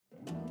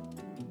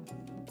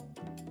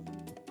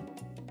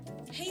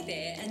Hey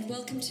there, and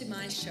welcome to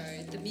my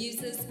show, The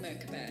Muses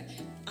Merkaba.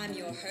 I'm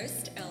your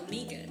host, Elle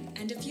Megan,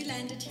 and if you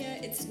landed here,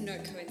 it's no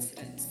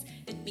coincidence.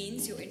 It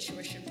means your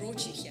intuition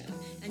brought you here,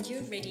 and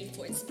you're ready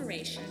for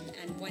inspiration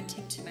and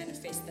wanting to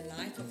manifest the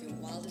life of your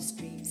wildest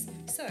dreams.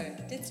 So,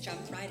 let's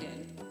jump right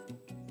in.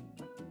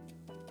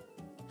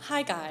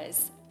 Hi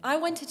guys, I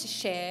wanted to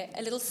share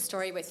a little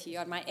story with you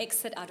on my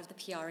exit out of the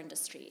PR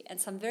industry and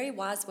some very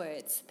wise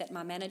words that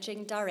my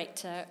managing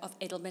director of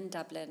Edelman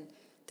Dublin,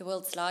 the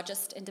world's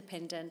largest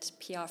independent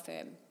PR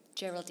firm,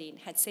 Geraldine,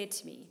 had said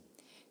to me.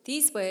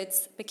 These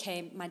words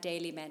became my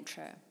daily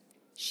mantra.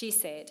 She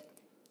said,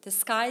 "The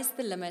sky's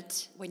the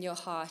limit when your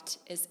heart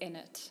is in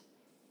it."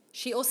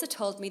 She also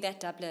told me that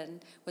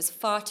Dublin was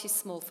far too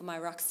small for my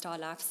rock star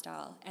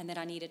lifestyle and that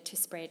I needed to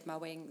spread my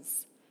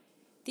wings.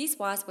 These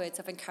wise words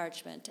of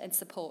encouragement and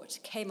support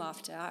came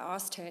after I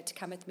asked her to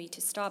come with me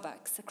to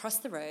Starbucks across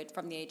the road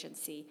from the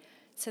agency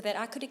so that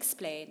I could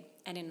explain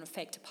and in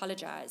effect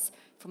apologize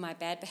for my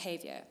bad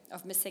behavior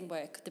of missing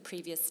work the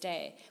previous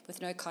day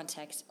with no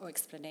contact or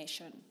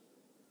explanation.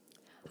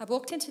 I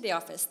walked into the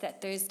office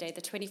that Thursday,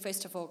 the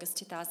 21st of August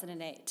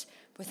 2008,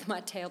 with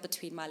my tail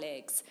between my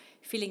legs,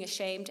 feeling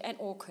ashamed and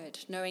awkward,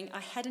 knowing I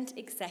hadn't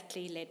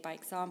exactly led by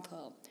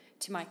example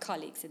to my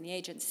colleagues in the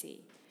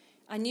agency.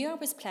 I knew I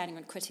was planning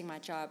on quitting my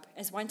job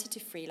as wanted to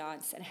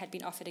freelance and had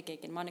been offered a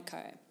gig in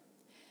Monaco,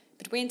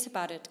 but went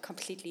about it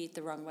completely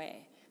the wrong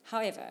way.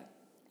 However,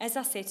 as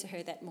I said to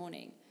her that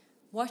morning,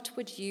 what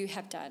would you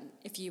have done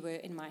if you were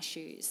in my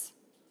shoes?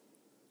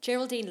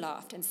 Geraldine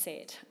laughed and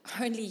said,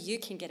 "Only you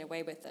can get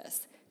away with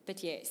this,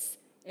 but yes,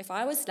 if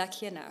I was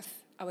lucky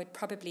enough, I would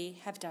probably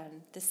have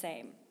done the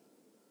same."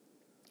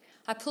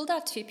 I pulled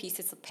out 2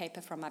 pieces of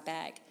paper from my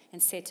bag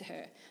and said to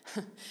her,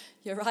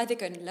 "You're either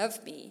going to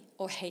love me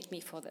or hate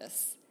me for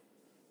this."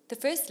 The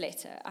first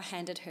letter I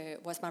handed her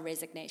was my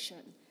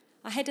resignation.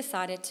 I had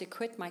decided to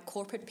quit my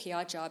corporate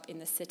PR job in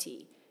the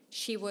city.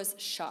 She was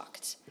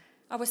shocked.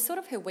 I was sort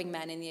of her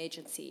wingman in the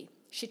agency.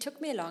 She took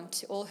me along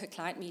to all her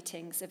client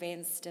meetings,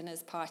 events,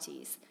 dinners,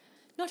 parties.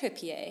 Not her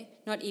PA,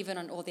 not even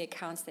on all the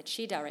accounts that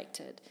she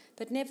directed,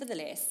 but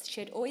nevertheless, she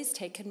had always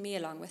taken me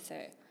along with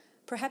her.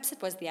 Perhaps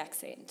it was the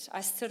accent.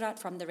 I stood out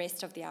from the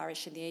rest of the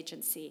Irish in the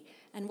agency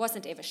and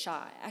wasn't ever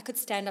shy. I could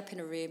stand up in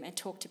a room and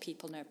talk to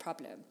people no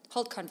problem,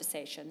 hold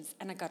conversations,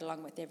 and I got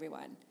along with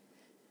everyone.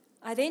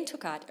 I then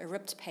took out a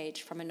ripped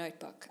page from a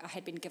notebook I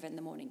had been given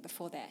the morning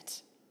before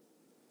that.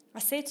 I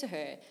said to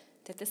her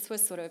that this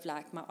was sort of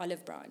like my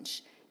olive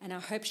branch, and I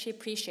hope she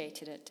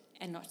appreciated it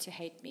and not to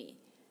hate me.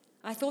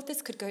 I thought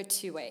this could go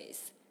 2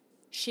 ways.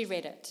 She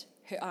read it.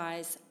 Her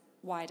eyes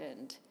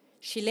widened.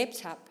 She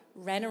leapt up,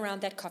 ran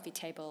around that coffee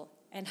table,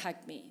 and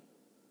hugged me.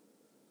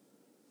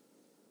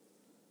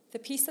 The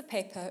piece of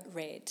paper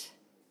read,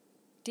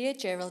 "Dear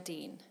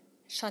Geraldine,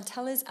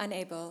 Chantal is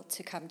unable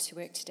to come to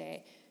work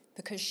today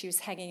because she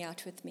was hanging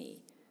out with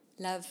me.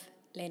 Love,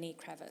 Lenny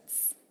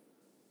Kravitz."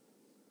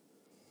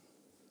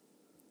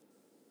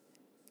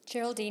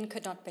 Geraldine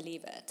could not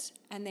believe it.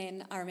 And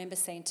then I remember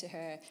saying to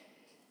her,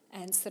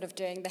 and sort of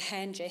doing the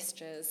hand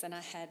gestures, and I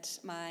had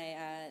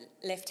my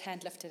left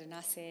hand lifted and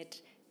I said,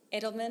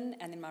 "Edelman,"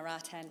 and then my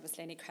right hand was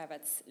Lenny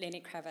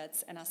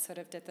Kravitz, and I sort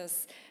of did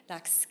this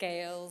like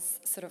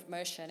scales sort of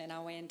motion, and I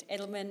went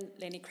Edelman,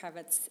 Lenny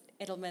Kravitz,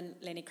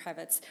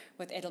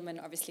 with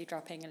Edelman obviously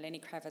dropping and Lenny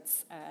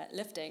Kravitz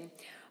lifting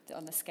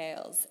on the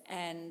scales,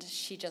 and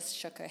she just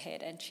shook her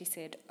head and she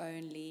said,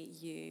 "Only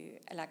you.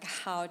 Like,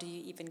 how do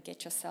you even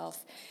get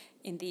yourself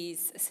in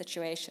these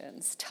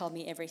situations? Tell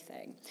me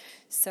everything."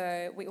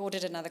 So we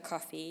ordered another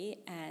coffee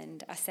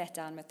and I sat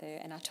down with her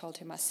and I told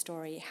her my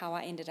story, how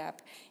I ended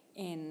up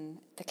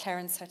in the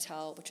Clarence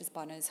Hotel, which was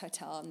Bono's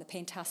hotel, in the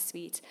penthouse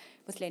suite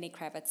with Lenny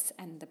Kravitz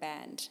and the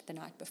band the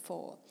night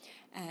before,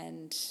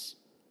 and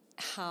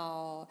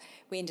how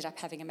we ended up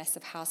having a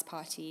massive house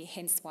party,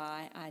 hence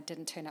why I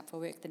didn't turn up for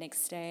work the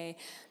next day.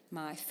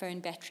 My phone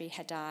battery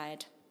had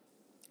died,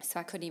 so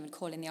I couldn't even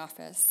call in the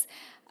office.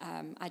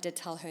 I did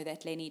tell her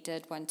that Lenny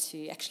did want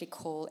to actually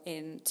call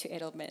in to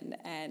Edelman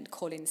and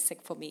call in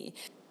sick for me.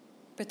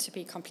 But to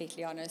be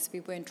completely honest, we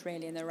weren't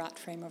really in the right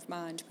frame of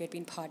mind. We had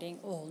been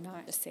partying all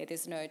night. I said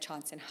there's no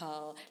chance in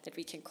hell that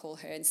we can call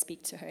her and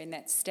speak to her in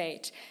that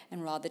state,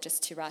 and rather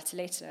just to write a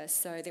letter.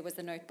 So there was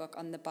a notebook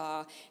on the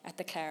bar at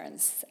the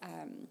Clarence,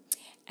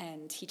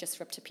 and he just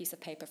ripped a piece of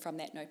paper from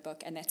that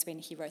notebook, and that's when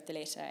he wrote the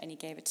letter and he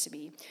gave it to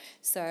me.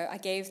 So I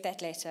gave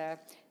that letter,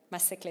 my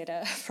sick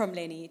letter from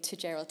Lenny, to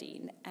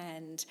Geraldine,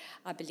 and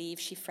I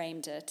believe she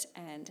framed it,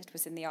 and it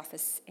was in the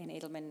office in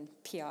Edelman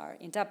PR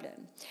in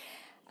Dublin.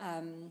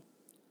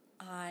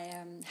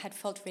 I had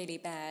felt really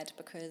bad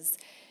because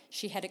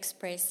she had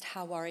expressed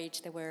how worried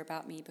they were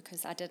about me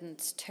because I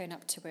didn't turn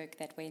up to work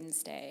that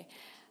Wednesday.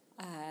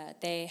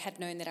 They had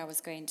known that I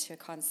was going to a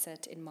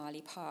concert in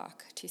Marley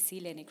Park to see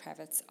Lenny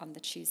Kravitz on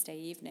the Tuesday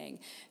evening,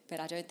 but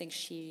I don't think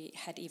she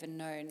had even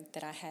known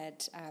that I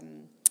had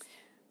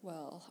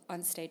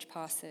on-stage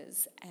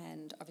passes,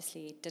 and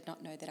obviously did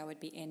not know that I would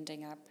be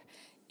ending up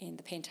in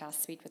the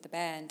penthouse suite with the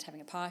band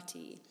having a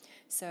party.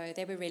 So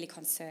they were really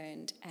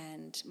concerned,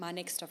 and my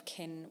next of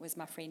kin was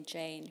my friend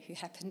Jane, who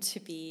happened to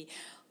be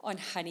on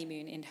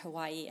honeymoon in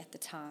Hawaii at the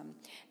time.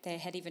 They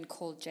had even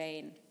called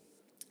Jane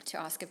to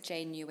ask if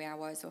Jane knew where I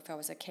was or if I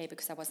was okay,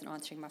 because I wasn't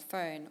answering my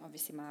phone.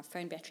 Obviously, my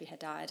phone battery had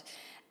died.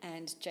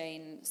 And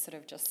Jane sort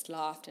of just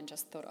laughed and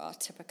just thought, oh,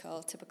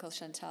 typical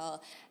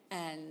Chantal,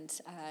 and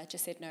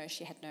just said no,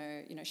 she had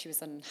no, she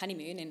was on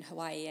honeymoon in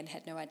Hawaii and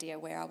had no idea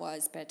where I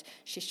was, but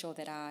she's sure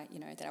that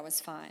I was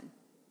fine.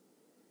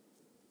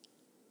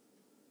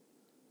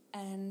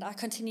 And I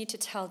continued to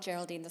tell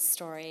Geraldine the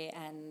story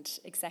and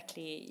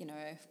exactly,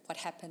 what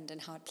happened and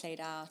how it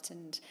played out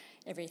and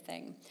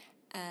everything.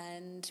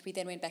 And we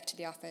then went back to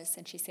the office,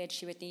 and she said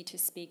she would need to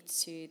speak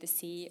to the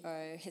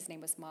CEO, his name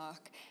was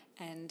Mark,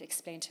 and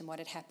explain to him what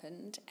had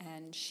happened.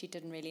 And she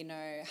didn't really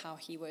know how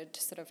he would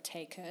sort of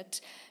take it.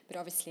 But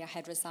obviously I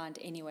had resigned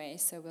anyway,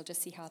 so we'll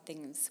just see how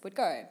things would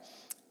go.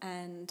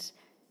 And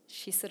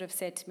she sort of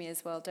said to me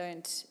as well,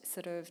 don't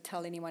sort of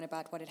tell anyone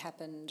about what had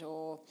happened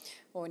or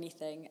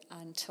anything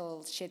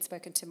until she had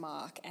spoken to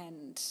Mark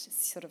and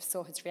sort of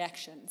saw his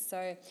reaction.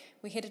 So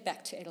we headed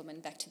back to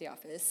Edelman, back to the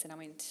office, and I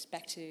went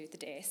back to the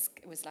desk.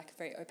 It was like a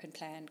very open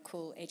plan,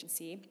 cool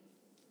agency.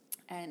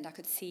 And I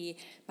could see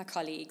my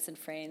colleagues and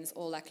friends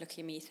all like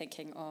looking at me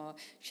thinking, oh,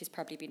 she's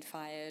probably been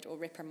fired or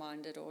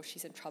reprimanded or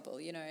she's in trouble,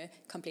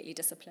 completely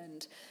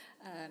disciplined.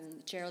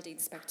 Geraldine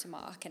spoke to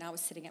Mark, and I was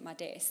sitting at my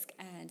desk,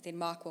 and then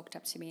Mark walked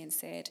up to me and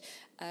said,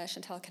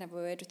 Chantal, can I have a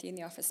word with you in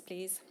the office,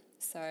 please?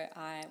 So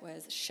I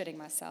was shitting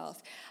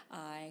myself.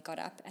 I got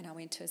up and I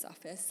went to his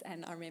office,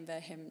 and I remember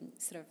him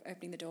sort of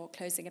opening the door,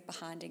 closing it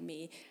behind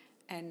me,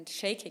 and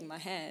shaking my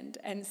hand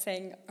and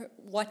saying,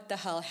 what the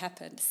hell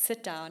happened?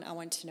 Sit down, I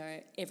want to know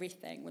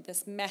everything, with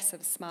this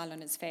massive smile on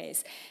his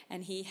face.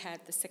 And he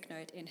had the sick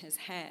note in his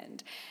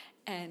hand.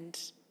 And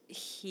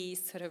he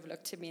sort of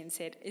looked at me and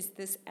said, is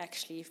this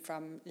actually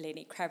from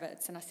Lenny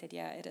Kravitz? And I said,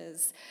 yeah, it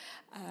is.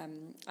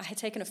 I had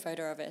taken a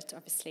photo of it,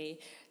 obviously,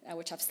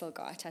 which I've still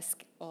got.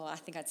 I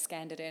think I'd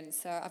scanned it in.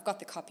 So I've got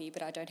the copy,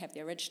 but I don't have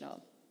the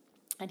original.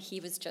 And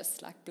he was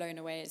just like blown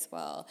away as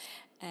well.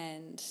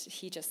 And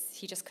he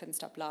just couldn't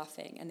stop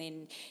laughing. And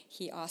then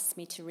he asked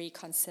me to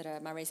reconsider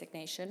my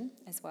resignation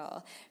as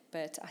well.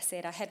 But I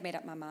said I had made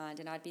up my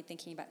mind, and I'd been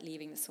thinking about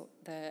leaving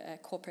the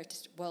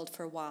corporate world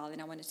for a while,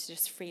 and I wanted to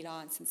just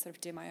freelance and sort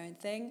of do my own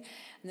thing.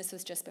 And this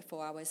was just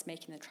before I was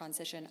making the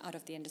transition out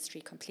of the industry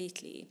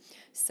completely.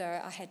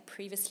 So I had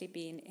previously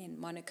been in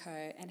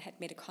Monaco and had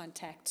made a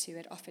contact who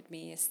had offered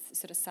me a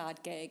sort of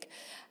side gig.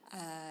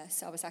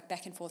 So I was like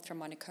back and forth from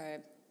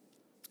Monaco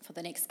for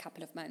the next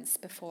couple of months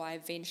before I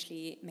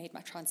eventually made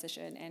my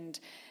transition and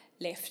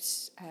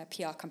left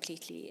PR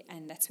completely.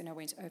 And that's when I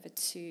went over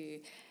to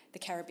the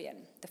Caribbean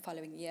the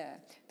following year.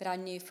 But I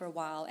knew for a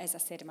while, as I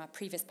said in my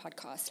previous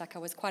podcast, like I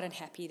was quite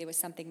unhappy. There was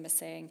something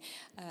missing.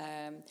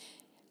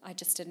 I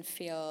just didn't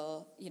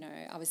feel,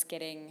 I was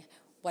getting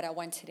what I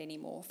wanted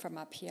anymore from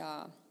my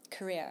PR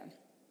career.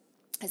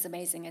 As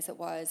amazing as it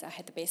was, I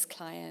had the best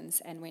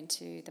clients and went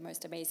to the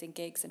most amazing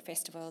gigs and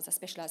festivals. I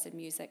specialized in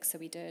music, so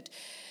we did,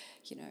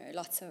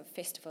 lots of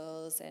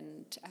festivals,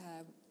 and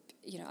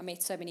I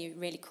met so many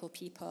really cool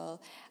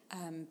people,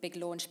 big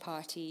launch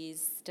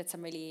parties, did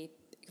some really,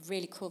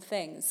 really cool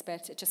things,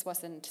 but it just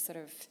wasn't sort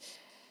of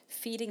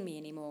feeding me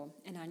anymore,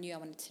 and I knew I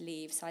wanted to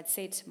leave. So I'd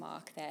said to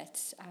Mark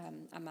that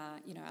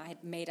I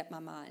had made up my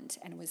mind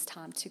and it was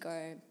time to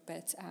go,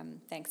 but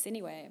thanks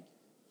anyway.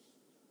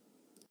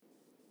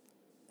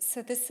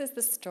 So this is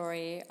the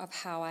story of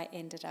how I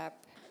ended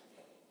up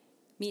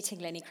meeting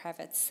Lenny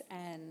Kravitz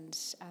and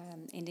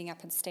ending up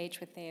on stage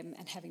with them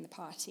and having the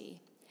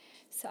party.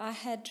 So I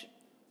had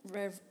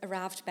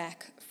arrived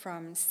back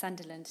from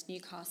Sunderland,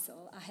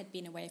 Newcastle. I had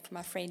been away from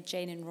my friend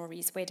Jane and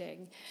Rory's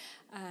wedding.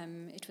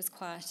 It was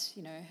quite,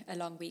 a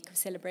long week of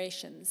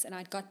celebrations, and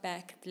I'd got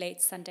back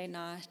late Sunday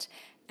night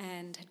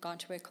and had gone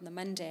to work on the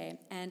Monday,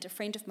 and a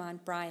friend of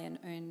mine, Brian,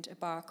 owned a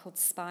bar called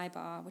Spy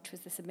Bar, which was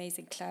this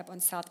amazing club on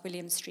South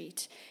William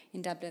Street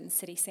in Dublin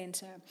city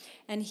centre.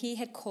 And he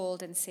had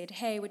called and said,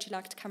 hey, would you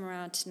like to come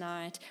around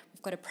tonight?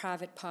 We've got a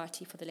private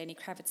party for the Lenny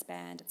Kravitz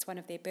band. It's one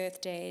of their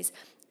birthdays,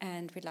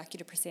 and we'd like you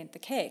to present the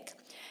cake.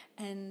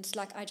 And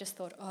I just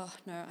thought, oh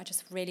no, I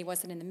just really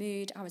wasn't in the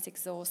mood. I was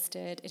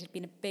exhausted. It had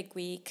been a big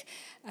week,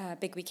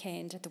 big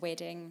weekend at the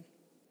wedding.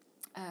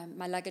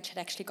 My luggage had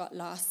actually got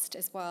lost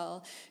as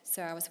well,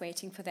 so I was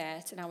waiting for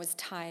that, and I was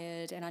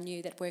tired, and I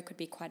knew that work would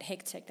be quite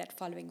hectic that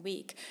following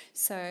week,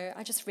 so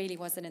I just really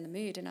wasn't in the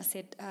mood, and I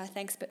said,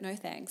 thanks, but no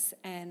thanks.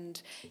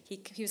 And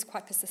he was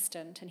quite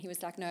persistent, and he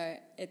was like, no,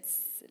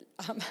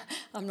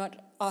 I'm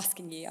not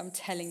asking you, I'm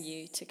telling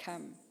you to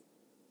come.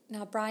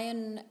 Now,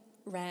 Brian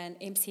ran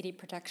MCD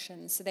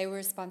Productions, so they were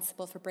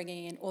responsible for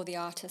bringing in all the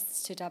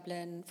artists to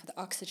Dublin for the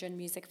Oxygen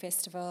Music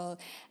Festival,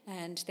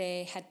 and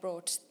they had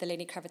brought the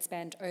Lenny Kravitz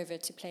band over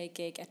to play a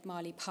gig at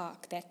Marley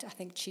Park that, I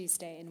think,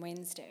 Tuesday and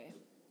Wednesday.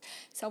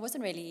 So I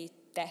wasn't really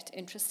that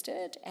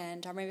interested,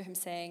 and I remember him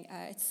saying,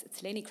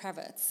 it's Lenny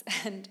Kravitz.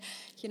 And,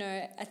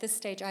 at this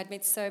stage I had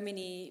met so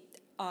many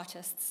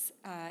artists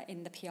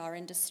in the PR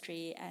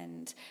industry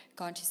and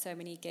gone to so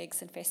many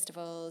gigs and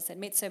festivals and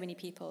met so many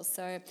people.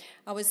 So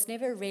I was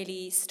never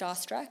really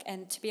starstruck.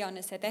 And to be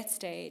honest, at that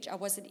stage, I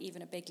wasn't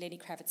even a big Lenny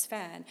Kravitz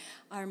fan.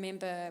 I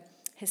remember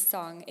his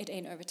song, It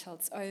Ain't Over Till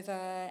It's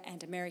Over,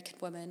 and American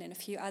Woman, and a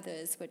few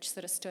others, which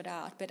sort of stood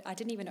out. But I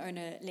didn't even own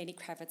a Lenny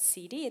Kravitz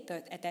CD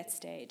at that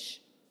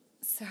stage.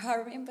 So I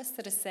remember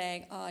sort of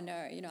saying, oh no,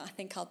 I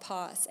think I'll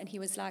pass. And he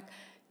was like,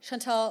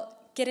 Chantal,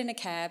 get in a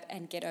cab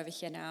and get over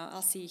here now.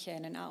 I'll see you here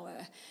in an hour.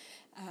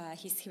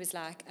 He was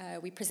like,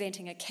 we're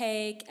presenting a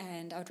cake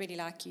and I would really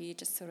like you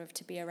just sort of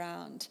to be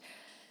around.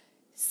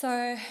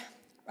 So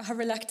I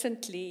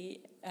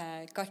reluctantly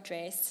got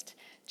dressed,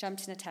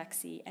 jumped in a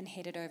taxi and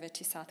headed over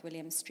to South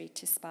William Street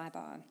to Spy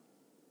Bar.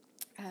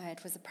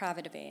 It was a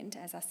private event,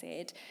 as I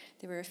said.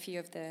 There were a few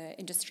of the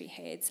industry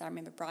heads. I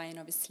remember Brian,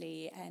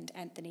 obviously, and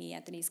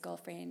Anthony's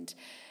girlfriend,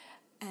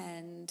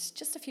 and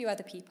just a few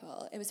other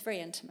people. It was very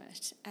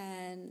intimate.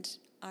 And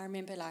I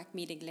remember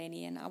meeting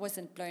Lenny, and I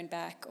wasn't blown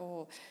back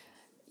or,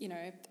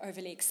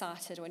 overly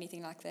excited or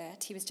anything like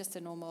that. He was just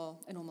a normal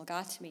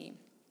guy to me.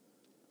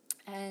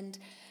 And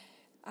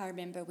I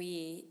remember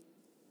we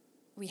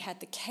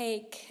had the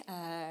cake.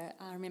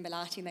 I remember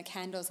lighting the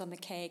candles on the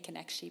cake and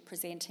actually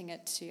presenting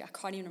it to, I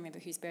can't even remember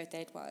whose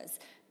birthday it was.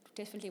 It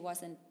definitely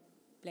wasn't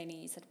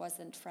Lenny's, it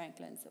wasn't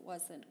Franklin's, it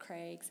wasn't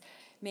Craig's,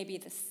 maybe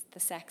the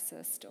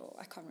saxist, or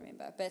I can't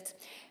remember. But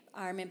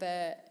I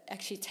remember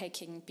actually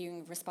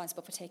being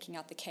responsible for taking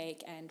out the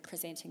cake and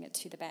presenting it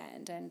to the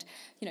band and,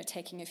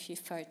 taking a few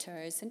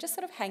photos and just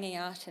sort of hanging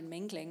out and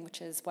mingling,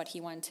 which is what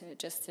he wanted,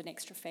 just an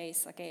extra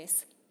face, I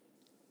guess,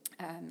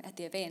 at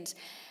the event.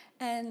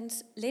 And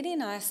Lenny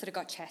and I sort of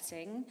got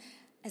chatting.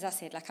 As I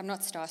said, I'm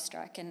not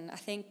starstruck, and I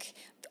think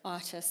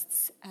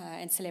artists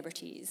and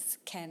celebrities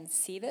can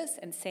see this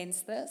and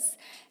sense this,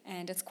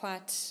 and it's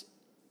quite,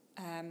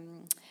 I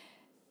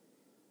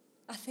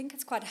think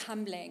it's quite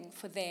humbling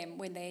for them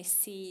when they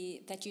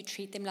see that you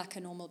treat them like a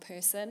normal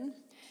person.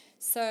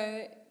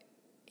 So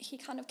he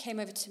kind of came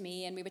over to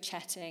me and we were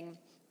chatting.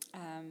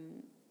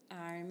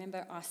 I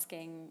remember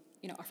offering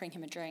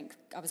him a drink.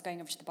 I was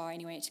going over to the bar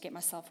anyway to get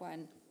myself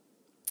one.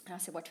 And I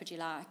said, what would you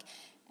like?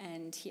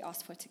 And he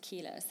asked for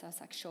tequila. So I was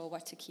like, sure,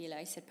 what tequila?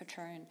 He said,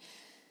 Patron.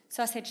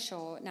 So I said,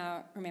 sure.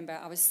 Now, remember,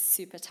 I was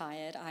super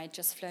tired. I had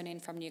just flown in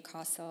from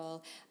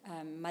Newcastle.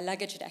 My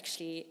luggage had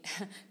actually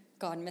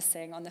gone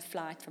missing on the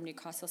flight from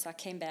Newcastle. So I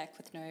came back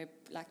with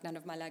none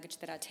of my luggage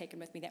that I'd taken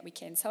with me that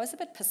weekend. So I was a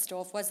bit pissed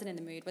off, wasn't in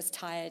the mood, was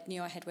tired,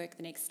 knew I had work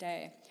the next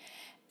day.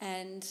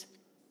 And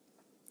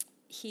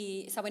so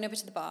I went over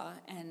to the bar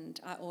and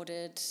I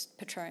ordered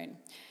Patron.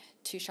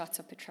 2 shots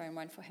of Patron,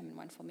 one for him and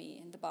one for me.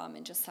 And the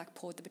barman just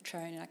poured the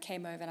Patron, and I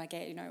came over and I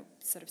gave,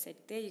 sort of said,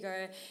 there you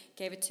go,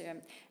 gave it to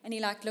him. And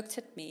he looked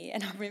at me,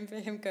 and I remember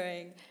him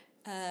going,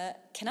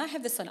 can I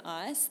have this on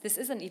ice? This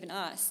isn't even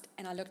iced.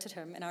 And I looked at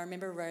him and I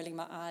remember rolling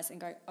my eyes and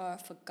going, oh,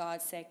 for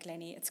God's sake,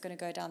 Lenny, it's going to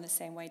go down the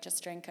same way,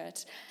 just drink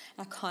it.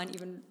 I can't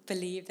even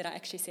believe that I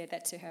actually said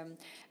that to him.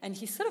 And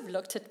he sort of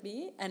looked at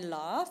me and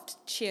laughed,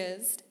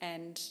 cheersed,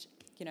 and,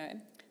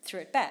 threw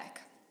it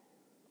back.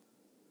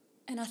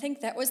 And I think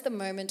that was the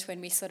moment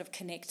when we sort of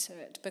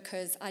connected,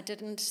 because I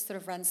didn't sort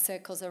of run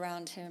circles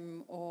around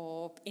him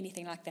or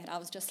anything like that. I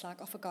was just like,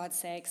 oh, for God's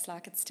sakes,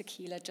 it's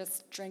tequila,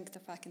 just drink the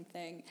fucking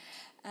thing.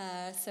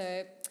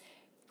 So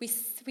we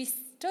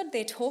stood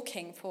there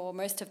talking for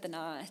most of the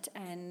night,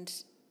 and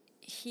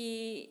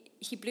he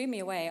blew me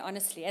away,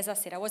 honestly. As I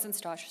said, I wasn't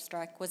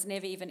starstruck, was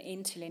never even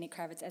into Lenny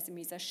Kravitz as a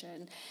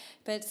musician,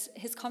 but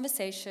his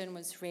conversation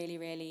was really,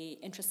 really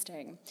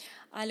interesting.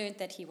 I learned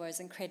that he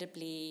was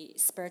incredibly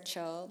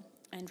spiritual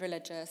and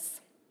religious,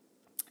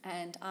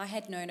 and I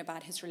had known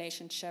about his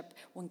relationship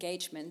or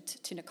engagement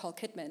to Nicole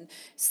Kidman.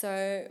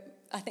 So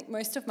I think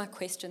most of my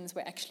questions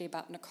were actually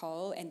about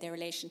Nicole and their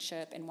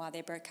relationship and why they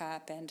broke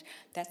up and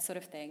that sort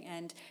of thing.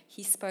 And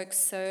he spoke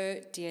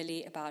so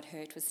dearly about her.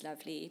 It was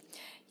lovely.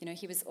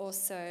 He was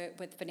also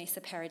with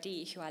Vanessa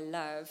Paradis, who I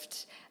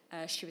loved.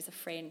 She was a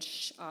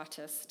French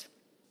artist,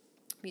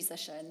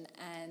 musician,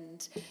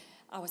 and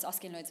I was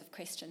asking loads of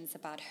questions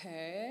about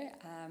her.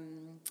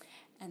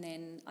 And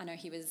then I know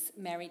he was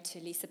married to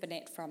Lisa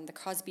Bonet from The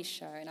Cosby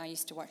Show, and I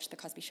used to watch The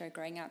Cosby Show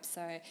growing up,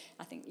 so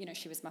I think,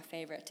 she was my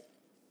favorite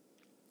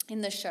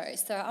in the show.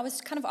 So I was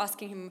kind of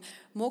asking him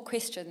more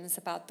questions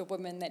about the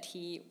woman that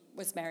he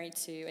was married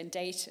to and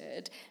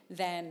dated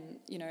than,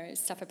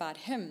 stuff about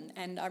him.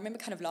 And I remember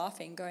kind of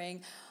laughing,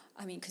 going,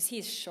 because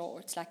he's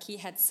short, he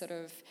had sort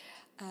of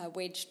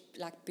wedge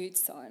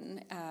boots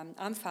on.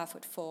 I'm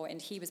 5'4",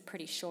 and he was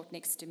pretty short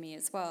next to me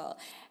as well.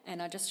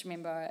 And I just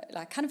remember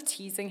kind of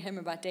teasing him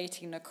about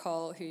dating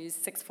Nicole, who's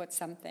 6 foot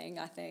something,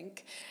 I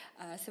think.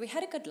 So we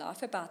had a good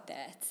laugh about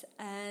that.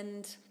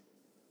 And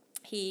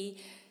he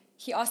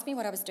asked me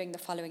what I was doing the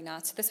following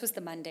night. So this was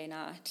the Monday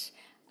night.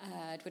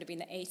 It would have been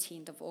the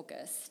 18th of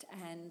August.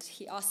 And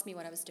he asked me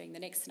what I was doing the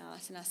next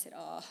night. And I said,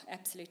 oh,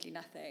 absolutely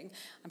nothing.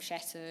 I'm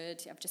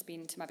shattered. I've just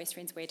been to my best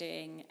friend's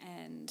wedding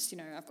and,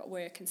 I've got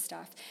work and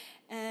stuff.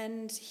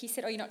 And he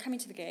said, oh, you're not coming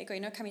to the gig, or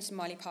you're not coming to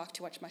Marley Park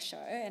to watch my show?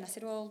 And I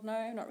said, well,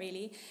 no, not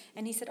really.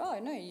 And he said, oh,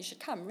 no, you should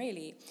come,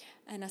 really.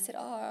 And I said,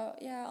 oh,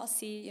 yeah, I'll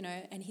see,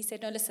 And he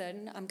said, no,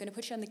 listen, I'm going to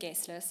put you on the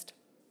guest list.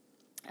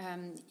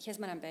 Here's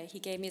my number. He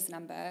gave me his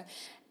number,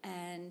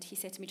 and he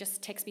said to me,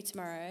 just text me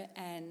tomorrow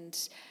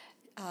and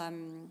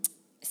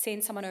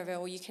send someone over,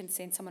 or you can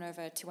send someone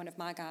over to one of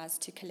my guys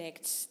to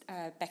collect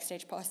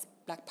backstage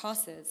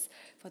passes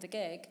for the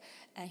gig.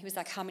 And he was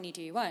like, how many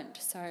do you want?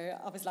 So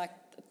I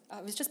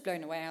was just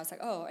blown away. I was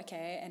like, oh,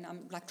 okay. And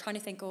I'm like trying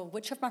to think,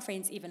 which of my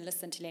friends even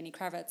listen to Lenny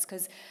Kravitz?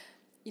 Because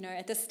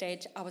at this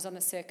stage, I was on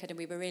the circuit and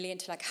we were really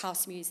into like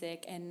house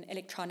music and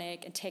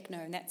electronic and techno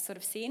and that sort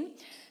of scene.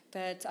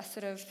 But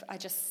I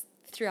just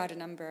threw out a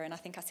number, and I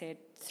think I said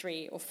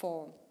 3 or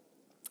 4.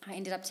 I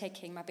ended up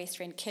taking my best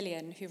friend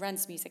Killian, who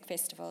runs music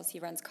festivals. He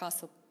runs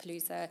Castle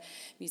Palooza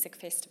Music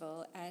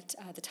Festival at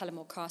the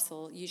Tullamore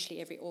Castle, usually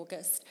every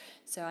August.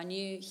 So I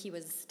knew he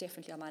was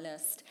definitely on my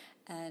list.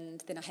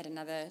 And then I had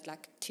another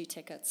 2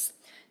 tickets.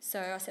 So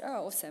I said,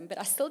 oh, awesome. But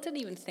I still didn't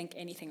even think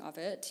anything of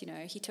it.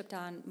 He took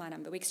down my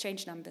number. We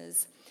exchanged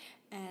numbers.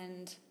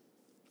 And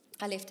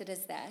I left it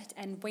as that.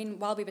 And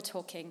while we were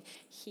talking,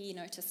 he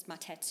noticed my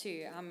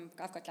tattoo.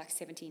 I've got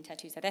 17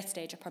 tattoos. At that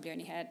stage, I probably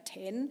only had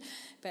 10.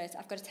 But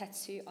I've got a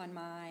tattoo on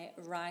my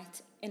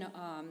right inner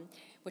arm,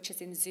 which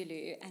is in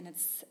Zulu. And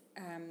it's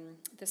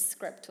this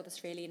script, or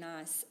this really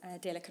nice,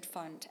 delicate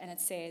font. And it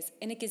says,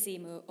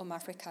 Iningizimu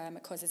uMafrika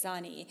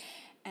Mkhosazani.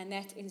 And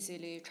that in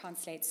Zulu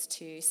translates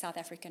to South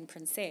African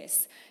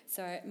princess.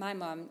 So my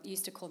mom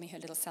used to call me her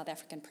little South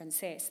African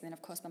princess. And then,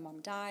 of course, my mom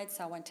died,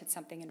 so I wanted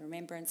something in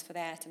remembrance for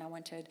that, and I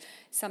wanted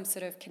some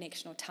sort of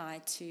connection or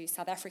tie to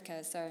South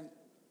Africa. So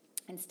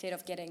instead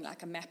of getting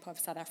a map of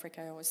South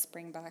Africa or a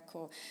springbuck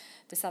or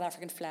the South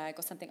African flag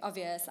or something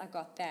obvious, I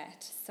got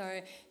that.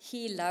 So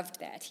he loved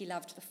that. He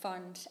loved the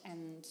font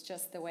and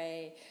just the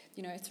way,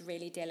 it's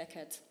really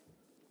delicate.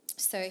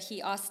 So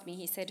he asked me,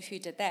 he said, who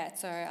did that?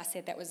 So I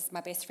said that was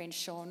my best friend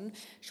Sean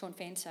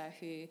Fenter,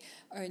 who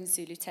owns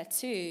Zulu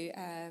Tattoo,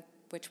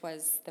 which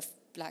was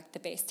the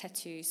best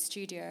tattoo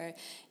studio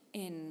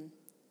in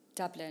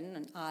Dublin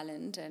and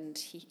Ireland. And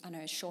I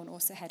know Sean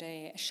also had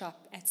a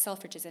shop at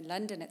Selfridges in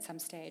London at some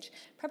stage,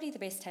 probably the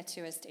best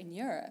tattooist in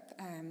Europe.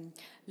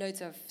 Loads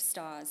of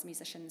stars,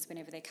 musicians,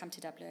 whenever they come to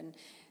Dublin,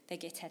 they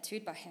get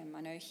tattooed by him.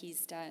 I know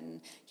he's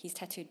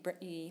tattooed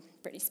Britney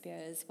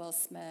Spears, Will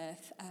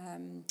Smith,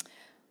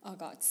 oh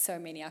God, so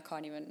many,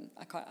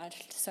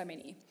 so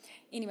many.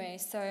 Anyway,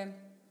 so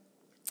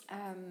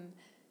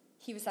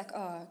he was like,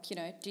 oh,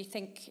 do you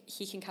think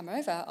he can come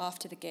over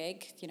after the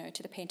gig,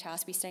 to the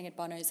penthouse? We're staying at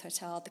Bono's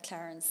Hotel, the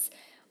Clarence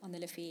on the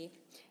Liffey,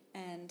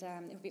 and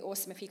it would be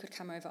awesome if he could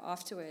come over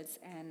afterwards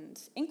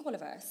and ink all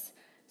of us.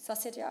 So I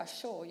said, yeah,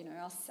 sure,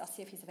 I'll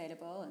see if he's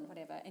available and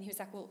whatever. And he was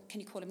like, well, can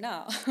you call him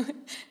now?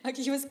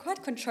 He was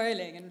quite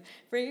controlling and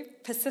very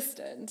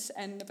persistent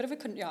and a bit of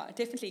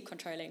definitely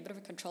controlling, a bit of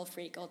a control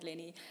freak, old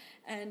Lenny.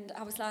 And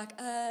I was like,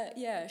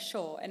 yeah,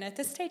 sure. And at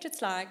this stage,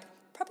 it's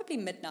probably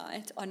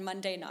midnight on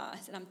Monday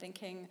night. And I'm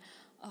thinking,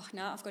 oh,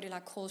 now I've got to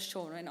call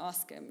Sean and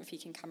ask him if he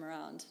can come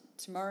around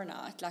tomorrow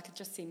night. It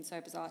just seemed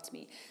so bizarre to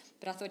me.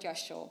 But I thought, yeah,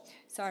 sure.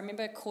 So I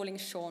remember calling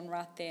Sean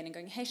right then and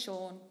going, hey,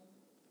 Sean,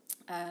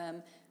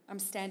 I'm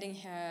standing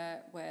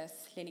here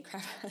with Lenny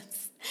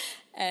Kravitz,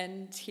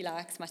 and he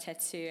likes my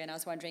tattoo, and I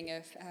was wondering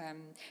if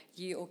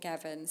you or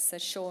Gavin, so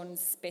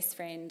Sean's best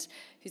friend,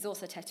 who's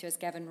also a tattooist,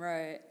 Gavin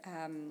Rowe,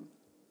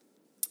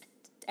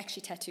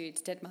 actually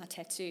did my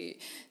tattoo.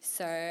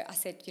 So I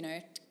said,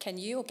 can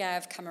you or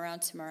Gav come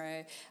around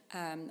tomorrow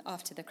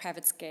after the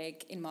Kravitz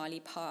gig in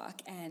Marley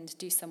Park and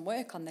do some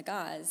work on the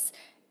guys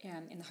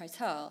in the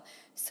hotel?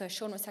 So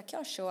Sean was like,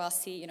 yeah, sure, I'll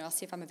see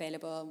if I'm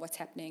available and what's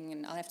happening,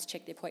 and I'll have to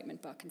check the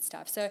appointment book and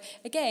stuff. So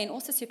again,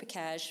 also super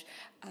cash,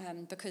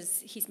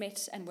 because he's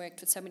met and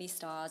worked with so many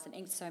stars and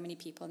inked so many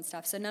people and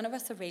stuff. So none of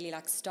us are really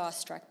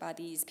starstruck by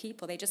these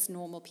people. They're just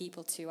normal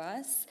people to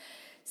us.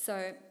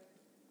 So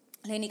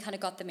Lenny kind of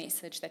got the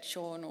message that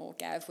Sean or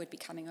Gav would be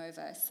coming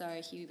over.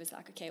 So he was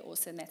like, okay,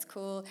 awesome, that's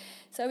cool.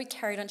 So we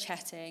carried on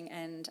chatting,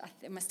 and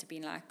it must have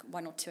been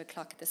 1 or 2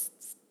 o'clock at this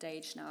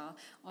stage now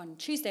on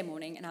Tuesday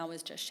morning, and I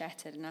was just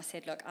shattered. And I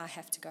said, look, I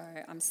have to go.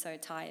 I'm so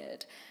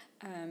tired.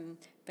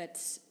 But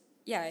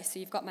yeah, so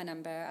you've got my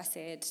number. I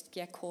said,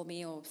 yeah, call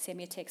me or send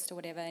me a text or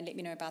whatever and let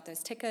me know about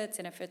those tickets.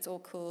 And if it's all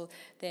cool,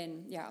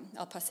 then yeah,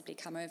 I'll possibly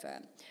come over.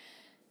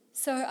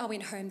 So I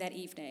went home that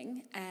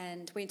evening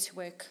and went to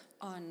work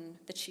on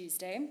the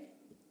Tuesday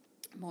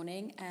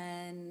morning,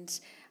 and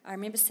I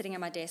remember sitting at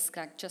my desk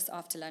just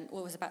after lunch,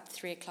 or it was about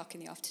 3 o'clock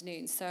in the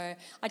afternoon. So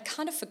I'd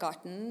kind of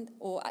forgotten,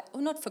 or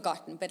not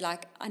forgotten, but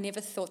I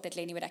never thought that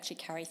Lenny would actually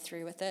carry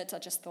through with it. I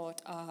just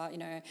thought,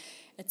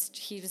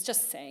 he was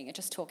just saying it,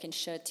 just talking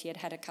shit. He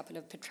had a couple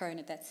of Patron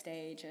at that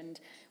stage and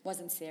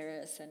wasn't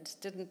serious, and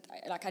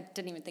I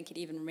didn't even think he'd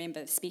even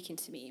remember speaking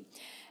to me.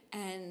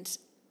 And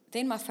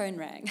then my phone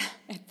rang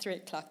at 3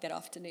 o'clock that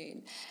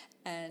afternoon,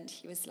 and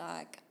he was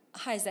like,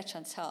 "Hi, is that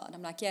Chantal?" And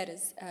I'm like, "Yeah, it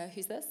is.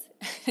 Who's this?"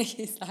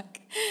 He's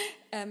like,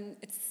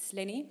 "It's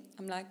Lenny."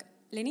 I'm like,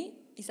 "Lenny?"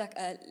 He's like,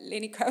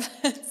 "Lenny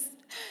Kravitz."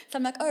 So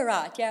I'm like, "Oh,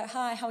 right, yeah,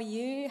 hi, how are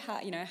you?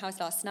 How's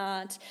last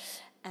night?"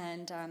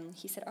 And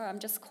he said, "Oh, I'm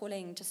just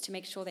calling just to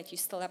make sure that you're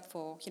still up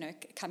for,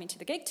 coming to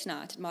the gig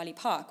tonight at Marley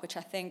Park," which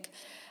I think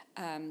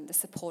the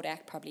support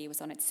act probably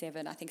was on at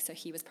 7. I think so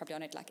he was probably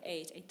on at like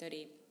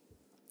 8:30.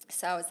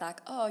 So I was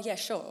like, "Oh, yeah,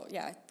 sure,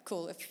 yeah,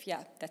 cool,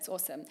 that's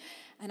awesome."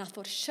 And I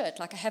thought, shit,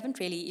 like I haven't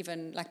really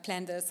even like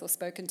planned this or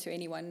spoken to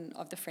anyone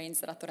of the friends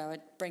that I thought I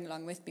would bring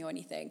along with me or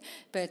anything.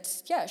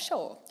 But yeah,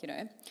 sure,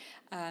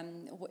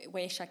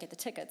 where should I get the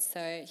tickets?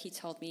 So he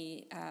told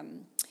me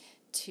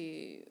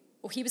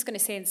he was going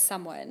to send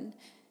someone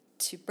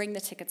to bring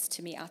the tickets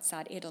to me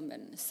outside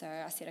Edelman. So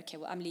I said, okay,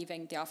 well, I'm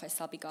leaving the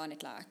office. I'll be gone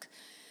at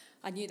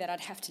I knew that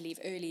I'd have to leave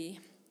early.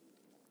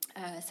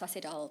 So I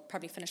said I'll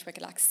probably finish work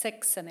at like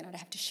 6, and then I'd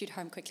have to shoot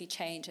home, quickly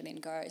change, and then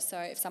go. So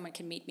if someone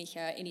can meet me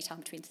here anytime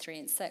between 3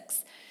 and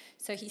 6.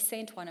 So he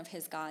sent one of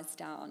his guys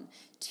down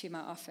to my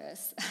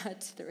office,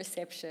 to the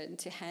reception,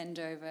 to hand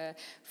over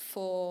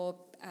 4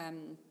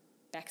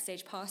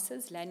 backstage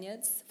passes,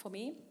 lanyards for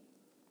me,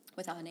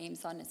 with our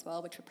names on as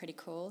well, which were pretty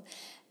cool.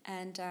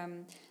 And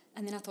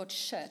then I thought,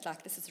 shit,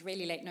 like this is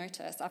really late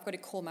notice. I've got to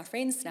call my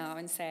friends now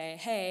and say,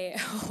 "Hey,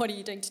 what are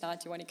you doing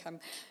tonight? Do you want to come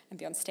and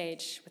be on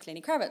stage with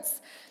Lenny Kravitz?"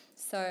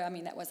 So, I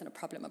mean, that wasn't a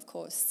problem, of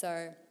course.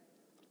 So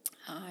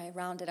I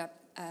rounded up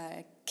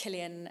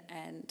Killian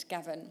and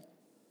Gavin.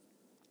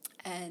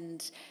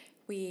 And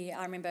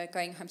I remember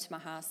going home to my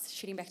house,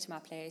 shooting back to my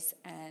place,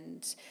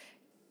 and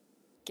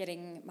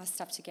getting my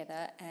stuff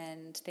together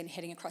and then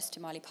heading across to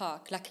Marley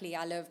Park. Luckily,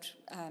 I lived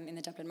in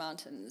the Dublin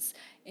Mountains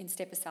in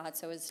Stepaside,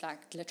 so it was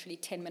like literally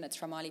 10 minutes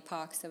from Marley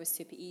Park, so it was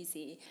super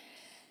easy.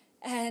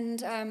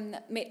 And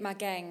met my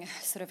gang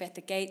sort of at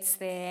the gates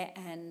there,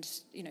 and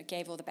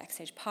gave all the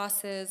backstage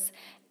passes,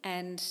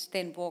 and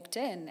then walked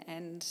in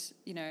and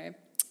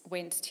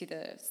went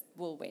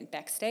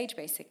backstage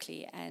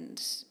basically,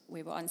 and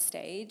we were on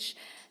stage.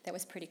 That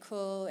was pretty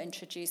cool.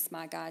 Introduced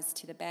my guys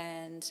to the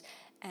band,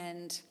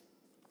 and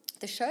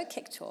the show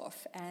kicked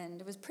off,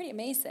 and it was pretty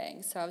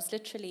amazing. So I was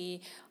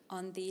literally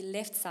on the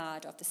left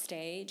side of the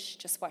stage,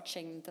 just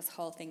watching this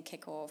whole thing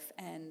kick off.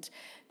 And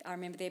I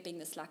remember there being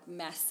this like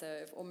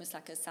massive, almost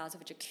like a size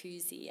of a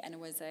jacuzzi, and it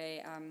was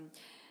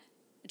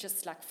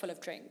just like full of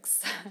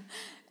drinks,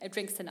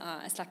 drinks and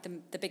ice, like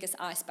the biggest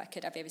ice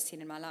bucket I've ever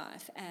seen in my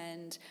life.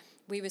 And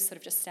we were sort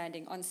of just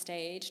standing on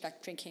stage,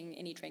 like drinking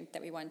any drink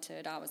that we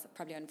wanted. I was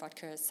probably on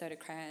vodka, soda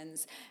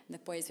crans, and the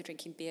boys were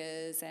drinking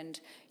beers, and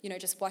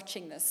just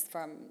watching this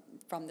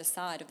from the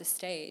side of the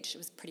stage. It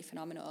was pretty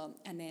phenomenal.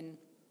 And then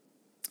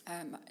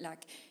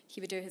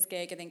he would do his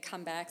gig and then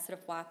come back, sort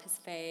of wipe his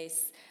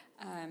face,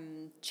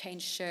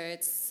 change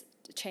shirts,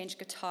 change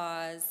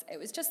guitars. It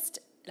was just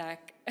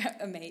like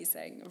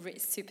amazing,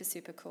 super,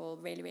 super cool,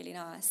 really, really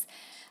nice.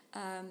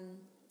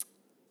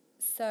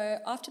 So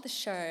after the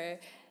show,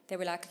 they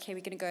were like, "Okay,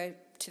 we're going to go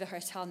to the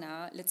hotel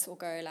now. Let's all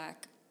go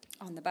like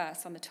on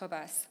the tour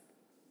bus."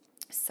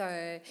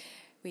 So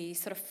we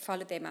sort of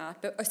followed them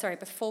out.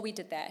 Before we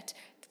did that,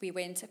 we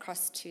went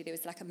across there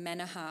was like a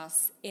manor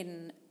house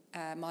in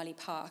Marley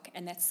Park,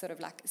 and that's sort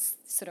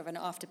of an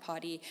after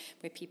party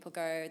where people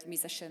go, the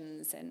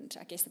musicians and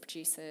I guess the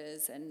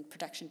producers and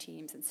production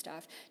teams and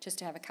stuff, just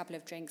to have a couple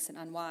of drinks and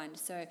unwind.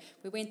 So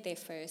we went there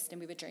first, and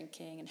we were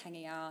drinking and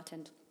hanging out,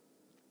 and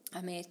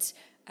I met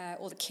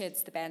all the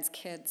kids, the band's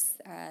kids.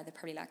 They're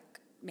probably like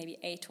maybe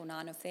 8 or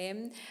 9 of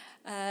them.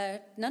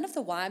 None of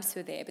the wives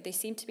were there, but they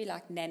seemed to be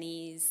like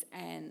nannies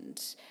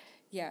and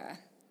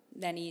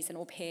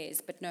au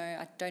pairs. But no,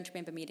 I don't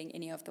remember meeting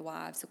any of the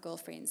wives or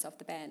girlfriends of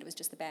the band. It was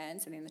just the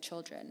bands and then the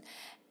children.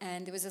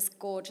 And there was this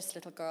gorgeous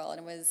little girl, and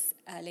it was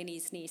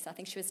Lenny's niece. I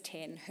think she was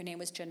 10. Her name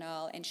was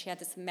Janelle, and she had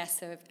this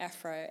massive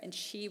afro, and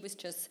she was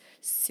just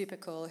super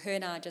cool. Her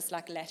and I just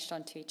like latched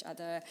onto each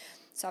other.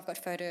 So I've got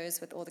photos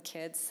with all the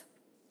kids.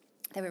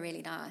 They were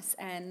really nice.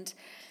 And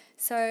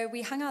so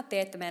we hung out there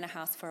at the manor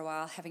house for a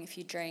while, having a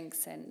few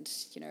drinks and,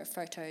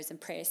 photos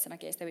and press, and I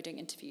guess they were doing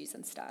interviews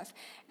and stuff.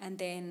 And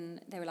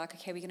then they were like,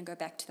 "Okay, we're going to go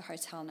back to the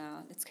hotel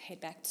now. Let's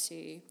head back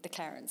to the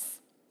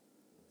Clarence."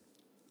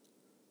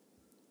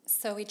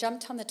 So we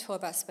jumped on the tour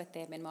bus with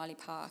them in Marley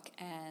Park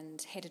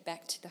and headed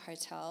back to the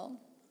hotel,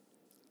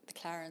 the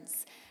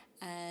Clarence,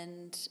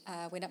 and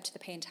went up to the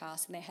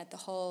penthouse, and they had the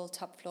whole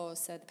top floor.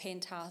 So the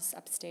penthouse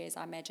upstairs,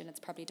 I imagine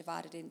it's probably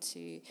divided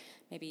into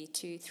maybe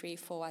 2, 3,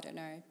 4, I don't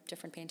know,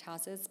 different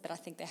penthouses, but I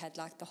think they had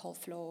like the whole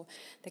floor.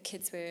 The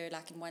kids were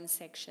like in one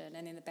section,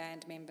 and then the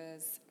band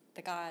members,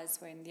 the guys,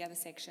 were in the other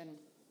section.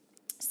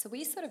 So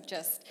we sort of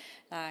just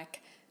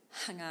like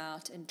hung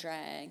out and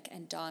drank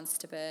and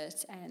danced a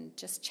bit and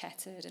just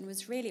chatted, and it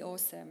was really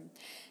awesome.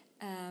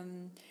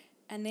 And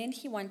then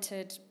he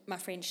wanted my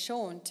friend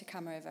Sean to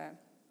come over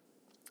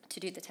to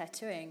do the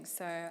tattooing.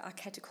 So I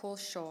had to call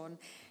Sean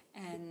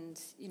and,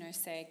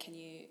 say, "Can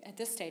you," at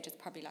this stage it's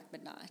probably like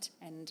midnight,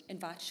 and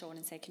invite Sean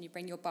and say, "Can you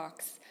bring your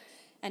box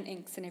and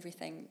inks and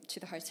everything to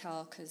the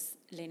hotel because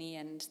Lenny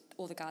and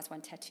all the guys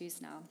want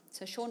tattoos now.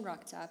 So Sean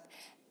rocked up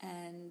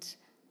and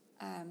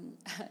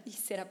he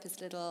set up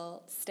his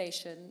little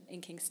station,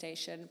 inking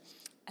station,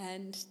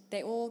 and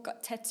they all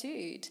got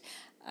tattooed.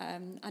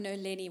 I know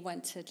Lenny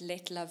wanted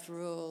 "Let Love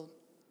Rule"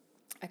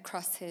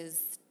 across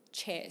his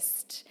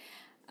chest,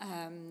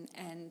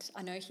 and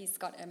I know he's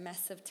got a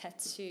massive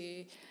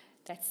tattoo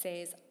that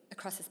says,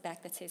 across his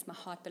back, that says, "My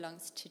heart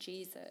belongs to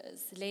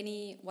Jesus."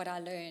 Lenny, what I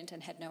learned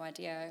and had no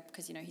idea,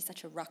 because, he's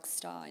such a rock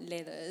star in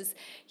leathers,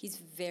 he's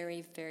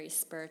very, very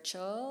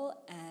spiritual,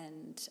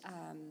 and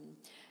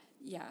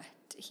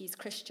he's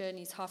Christian,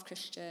 he's half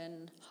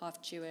Christian,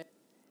 half Jewish.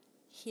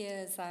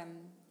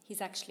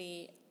 He's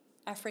actually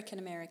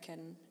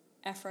African-American,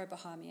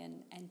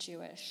 Afro-Bahamian, and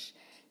Jewish.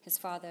 His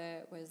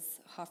father was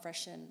half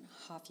Russian,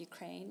 half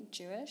Ukraine,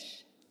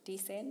 Jewish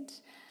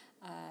descent,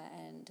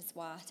 and is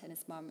white, and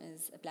his mum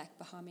is a black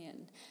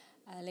Bahamian.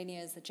 Lenny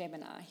is a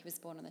Gemini. He was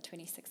born on the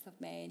 26th of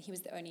May, and he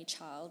was the only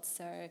child.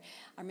 So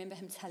I remember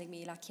him telling me,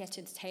 he had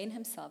to entertain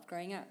himself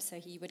growing up. So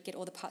he would get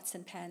all the pots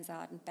and pans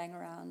out and bang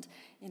around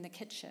in the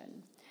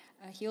kitchen.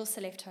 He also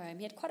left home.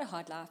 He had quite a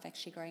hard life,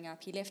 actually, growing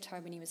up. He left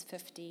home when he was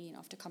 15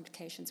 after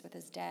complications with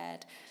his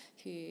dad,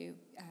 who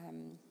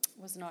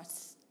was not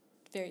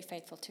very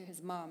faithful to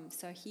his mom.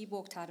 So he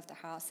walked out of the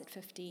house at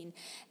 15,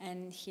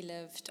 and he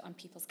lived on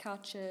people's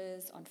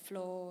couches, on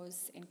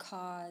floors, in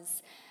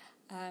cars.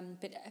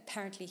 But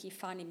apparently he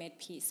finally made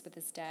peace with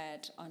his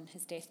dad on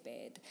his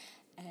deathbed.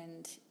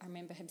 And I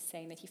remember him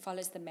saying that he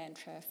follows the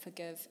mantra,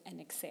 forgive and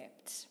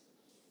accept.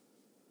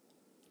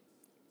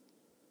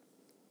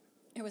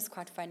 It was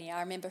quite funny. I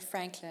remember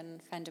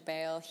Franklin van der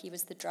Bijl, he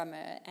was the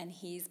drummer, and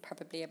he's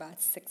probably about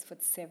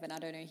 6'7". I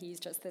don't know, he's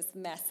just this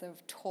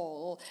massive,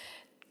 tall,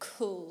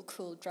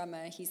 cool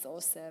drummer. He's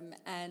awesome.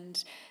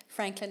 And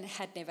Franklin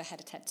had never had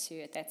a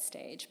tattoo at that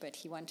stage, but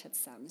he wanted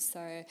some.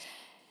 So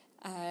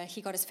he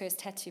got his first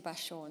tattoo by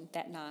Sean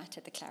that night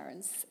at the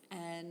Clarence,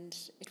 and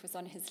it was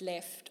on his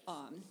left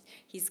arm.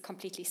 He's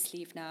completely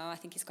sleeved now. I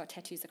think he's got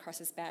tattoos across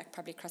his back,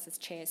 probably across his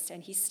chest,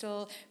 and he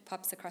still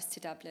pops across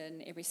to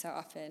Dublin every so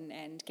often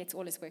and gets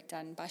all his work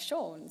done by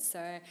Sean.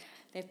 So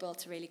they've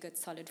built a really good,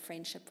 solid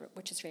friendship,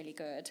 which is really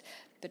good.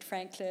 But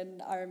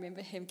Franklin, I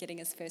remember him getting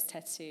his first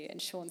tattoo,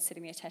 and Sean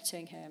sitting there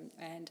tattooing him,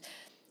 and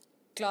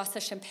glass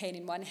of champagne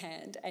in one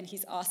hand, and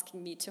he's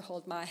asking me to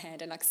hold my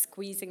hand and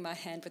squeezing my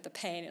hand with the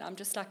pain, and I'm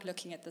just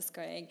looking at this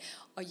going,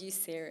 are you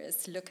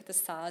serious? Look at the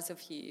size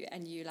of you,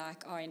 and you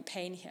are in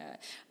pain here,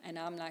 and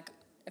I'm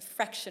a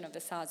fraction of the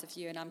size of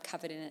you, and I'm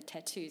covered in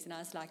tattoos. And I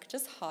was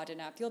just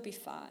harden up, you'll be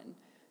fine.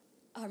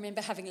 I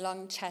remember having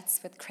long chats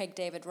with Craig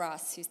David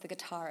Ross, who's the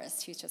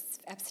guitarist, who's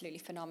just absolutely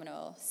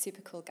phenomenal,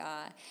 super cool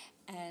guy,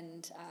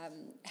 and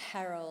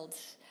Harold,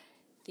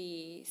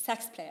 the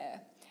sax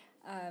player.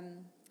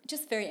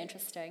 Just very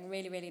interesting,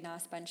 really, really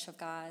nice bunch of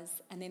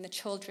guys. And then the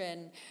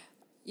children,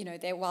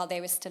 while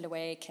they were still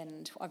awake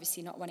and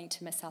obviously not wanting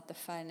to miss out the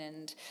fun.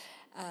 And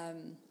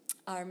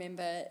I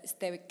remember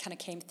they kind of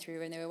came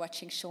through and they were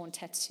watching Sean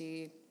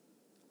tattoo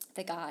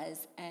the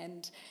guys.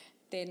 And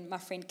then my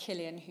friend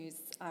Killian, who's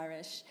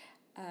Irish,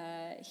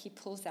 he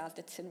pulls out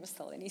the tin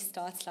whistle and he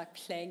starts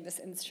playing this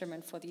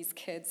instrument for these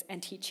kids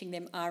and teaching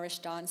them Irish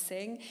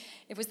dancing.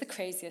 It was the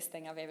craziest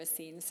thing I've ever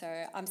seen.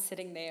 So I'm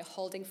sitting there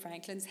holding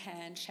Franklin's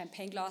hand,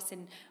 champagne glass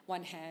in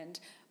one hand,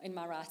 in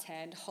my right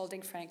hand,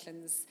 holding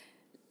Franklin's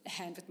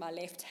hand with my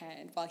left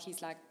hand while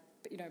he's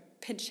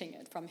pinching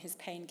it from his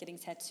pain getting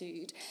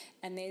tattooed.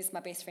 And there's my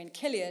best friend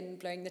Killian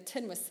blowing the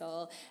tin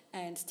whistle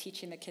and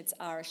teaching the kids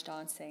Irish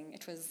dancing.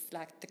 It was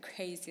the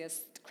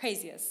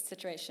craziest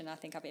situation I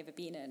think I've ever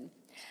been in.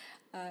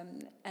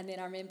 And then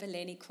I remember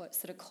Lenny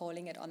sort of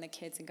calling it on the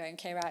kids and going,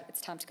 okay, right,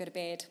 it's time to go to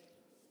bed.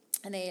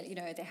 And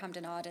they hummed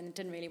and hawed and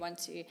didn't really want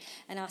to.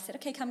 And I said,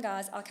 okay, come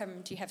guys, I'll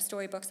come. Do you have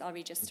storybooks? I'll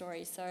read your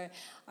story. So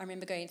I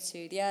remember going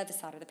to the other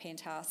side of the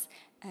penthouse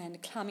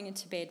and climbing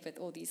into bed with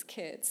all these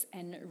kids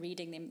and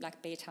reading them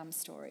bedtime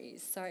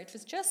stories. So it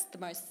was just the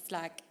most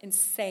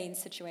insane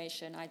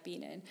situation I'd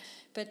been in,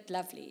 but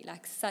lovely,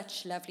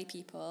 such lovely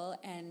people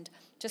and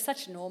just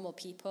such normal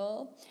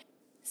people.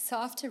 So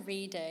after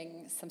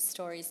reading some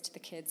stories to the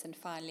kids and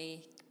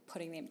finally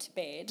putting them to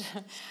bed,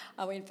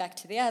 I went back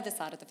to the other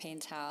side of the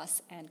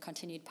penthouse and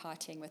continued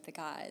partying with the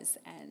guys,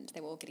 and they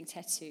were all getting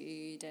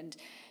tattooed and,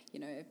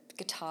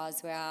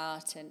 guitars were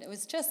out, and it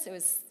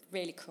was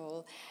really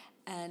cool.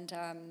 And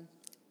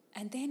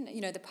then,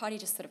 the party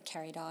just sort of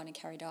carried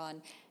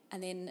on.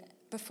 And then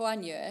before I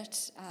knew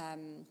it,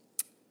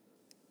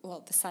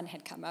 the sun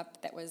had come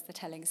up. That was the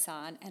telling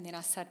sign. And then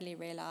I suddenly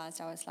realized,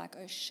 I was oh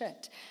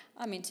shit,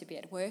 I'm meant to be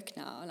at work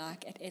now,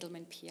 at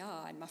Edelman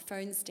PR, and my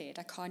phone's dead.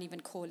 I can't even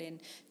call in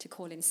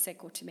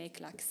sick or to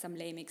make some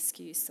lame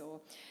excuse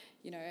or,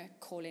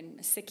 call in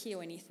a sickie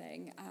or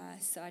anything.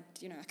 So I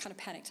kind of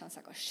panicked. I was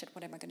oh shit,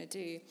 what am I going to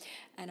do?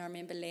 And I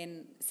remember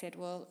Len said,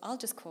 well, I'll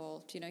just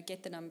call,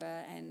 get the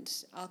number and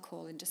I'll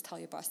call and just tell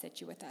your boss that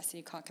you're with us and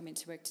you can't come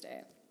into work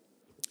today.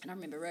 And I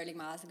remember rolling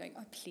my eyes and going,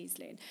 oh, please,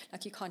 Len,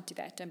 like, you can't do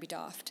that. Don't be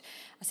daft.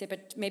 I said,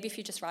 but maybe if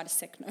you just write a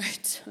sick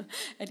note,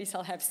 at least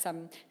I'll have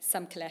some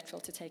collateral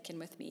to take in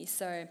with me.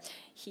 So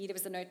there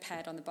was a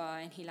notepad on the bar,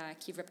 and he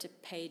ripped a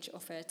page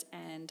off it,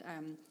 and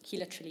he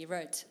literally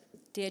wrote,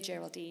 Dear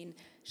Geraldine,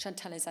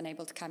 Chantal is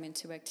unable to come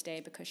into work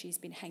today because she's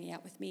been hanging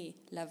out with me.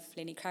 Love,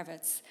 Lenny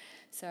Kravitz.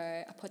 So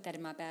I put that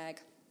in my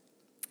bag,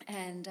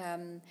 and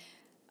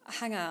I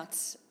hung out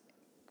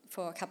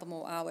for a couple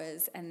more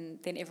hours, and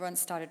then everyone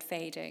started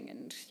fading,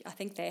 and I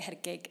think they had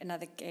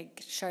another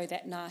show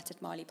that night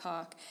at Marley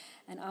Park,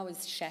 and I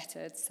was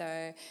shattered.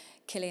 So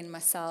Kelly and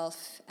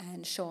myself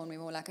and Sean, we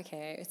were all like,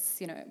 okay, it's,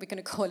 we're going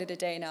to call it a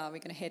day now, we're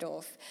going to head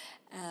off.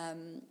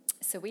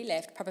 So we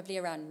left probably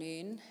around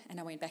noon, and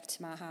I went back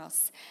to my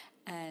house,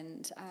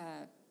 and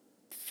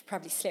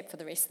probably slept for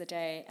the rest of the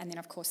day, and then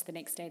of course the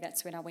next day,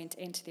 that's when I went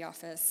into the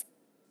office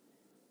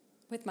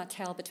with my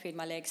tail between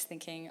my legs,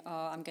 thinking,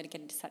 oh, I'm going to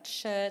get into such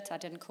shit. I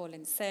didn't call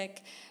in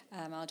sick.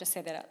 I'll just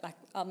say that,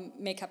 I'll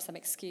make up some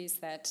excuse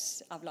that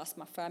I've lost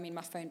my phone. I mean,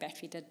 my phone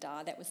battery did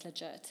die. That was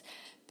legit.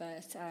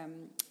 But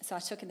so I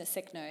took in the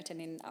sick note, and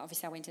then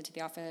obviously I went into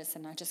the office,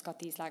 and I just got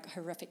these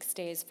horrific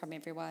stares from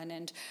everyone,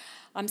 and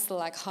I'm still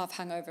half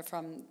hungover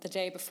from the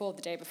day before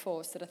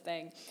sort of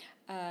thing.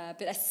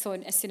 But as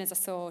soon as I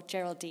saw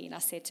Geraldine, I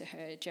said to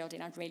her,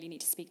 Geraldine, I really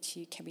need to speak to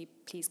you. Can we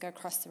please go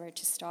across the road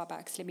to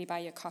Starbucks? Let me buy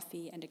you a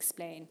coffee and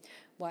explain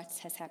what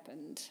has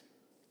happened.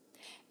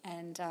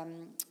 And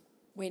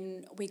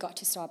when we got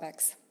to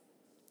Starbucks,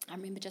 I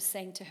remember just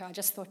saying to her, I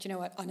just thought, you know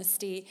what,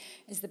 honesty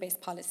is the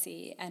best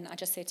policy. And I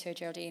just said to her,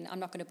 Geraldine, I'm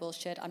not going to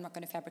bullshit, I'm not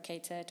going to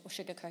fabricate it or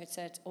sugarcoat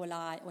it or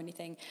lie or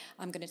anything.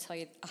 I'm going to tell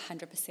you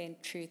 100%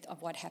 truth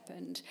of what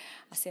happened.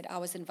 I said I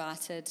was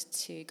invited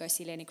to go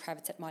see Lenny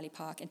Kravitz at Marley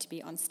Park and to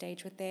be on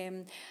stage with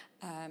them.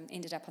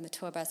 Ended up on the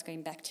tour bus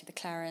going back to the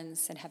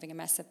Clarence and having a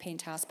massive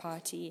penthouse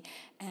party,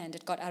 and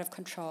it got out of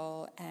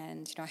control,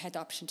 and I had the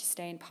option to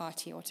stay and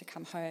party or to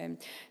come home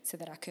so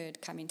that I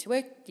could come into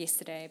work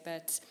yesterday,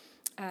 but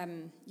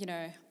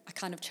I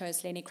kind of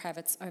chose Lenny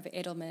Kravitz over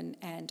Edelman,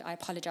 and I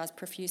apologize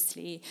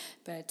profusely,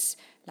 but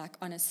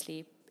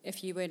honestly,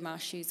 if you were in my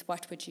shoes,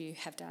 what would you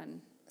have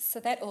done? So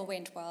that all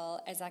went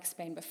well. As I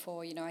explained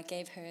before, I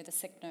gave her the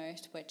sick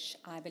note, which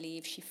I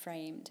believe she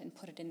framed and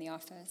put it in the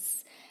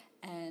office.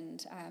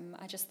 And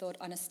I just thought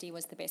honesty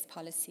was the best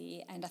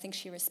policy, and I think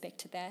she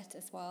respected that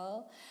as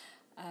well.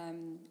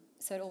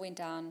 So it all went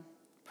down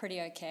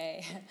pretty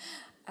okay.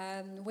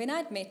 When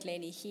I'd met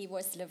Lenny, he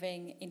was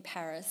living in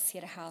Paris. He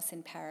had a house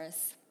in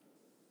Paris.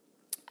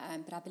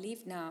 But I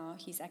believe now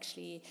he's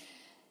actually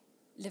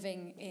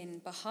living in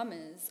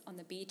Bahamas on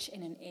the beach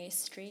in an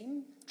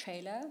Airstream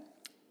trailer.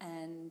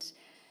 And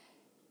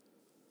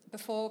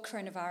before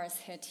coronavirus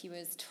hit, he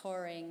was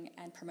touring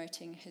and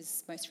promoting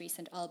his most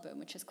recent album,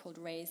 which is called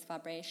Raised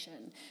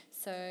Vibration.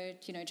 So,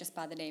 just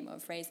by the name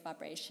of Raised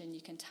Vibration,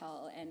 you can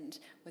tell. And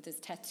with his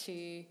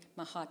tattoo,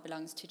 My Heart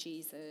Belongs to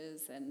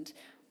Jesus. And,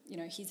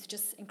 he's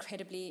just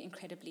incredibly,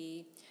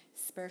 incredibly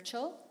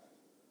spiritual.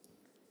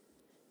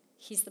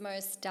 He's the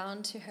most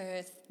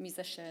down-to-earth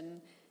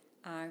musician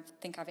I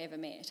think I've ever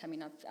met. I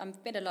mean,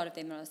 I've met a lot of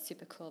them that are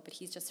super cool, but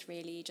he's just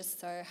really just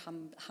so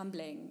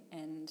humbling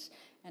and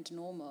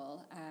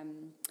normal.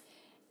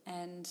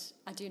 And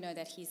I do know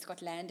that he's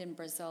got land in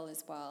Brazil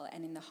as well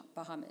and in the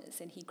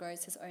Bahamas, and he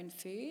grows his own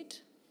food.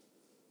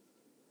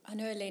 I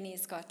know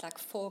Lenny's got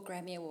 4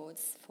 Grammy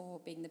Awards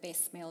for being the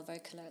best male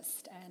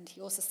vocalist, and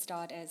he also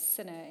starred as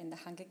Sinner in the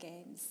Hunger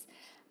Games.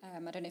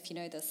 I don't know if you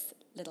know this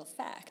little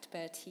fact,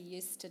 but he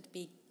used to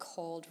be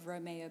called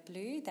Romeo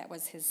Blue. That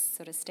was his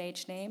sort of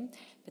stage name.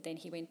 But then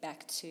he went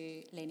back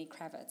to Lenny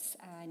Kravitz,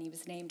 and he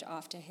was named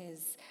after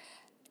his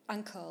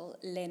uncle,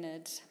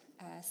 Leonard.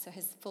 So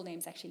his full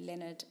name's actually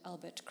Leonard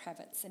Albert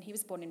Kravitz, and he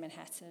was born in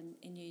Manhattan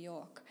in New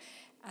York.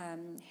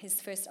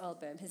 His first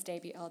album, his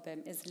debut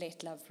album, is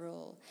Let Love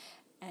Rule.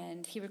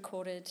 And he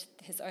recorded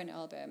his own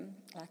album,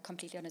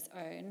 completely on his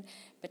own,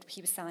 but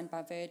he was signed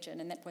by Virgin,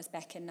 and that was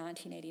back in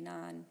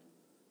 1989.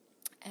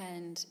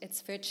 And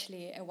it's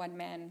virtually a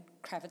one-man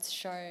Kravitz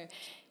show.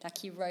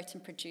 He wrote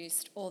and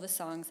produced all the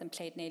songs and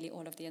played nearly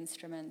all of the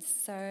instruments.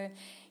 So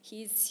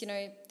he's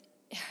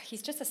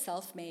just a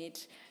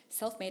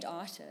self-made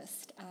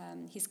artist.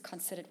 He's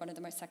considered one of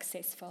the most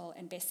successful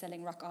and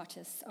best-selling rock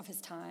artists of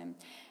his time.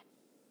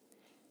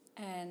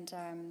 And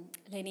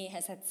Lenny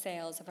has had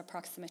sales of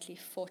approximately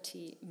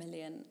 40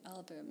 million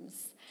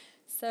albums.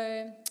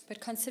 So, but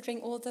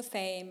considering all the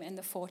fame and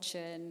the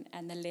fortune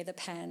and the leather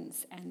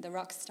pants and the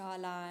rock star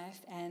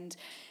life and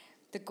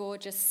the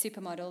gorgeous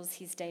supermodels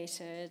he's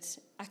dated,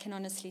 I can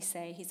honestly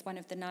say he's one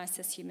of the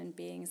nicest human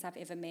beings I've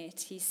ever met.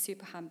 He's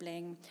super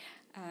humbling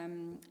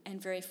and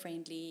very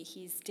friendly.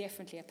 He's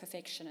definitely a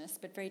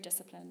perfectionist, but very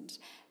disciplined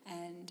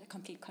and a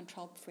complete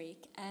control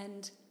freak.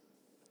 And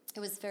it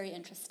was very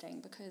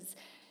interesting because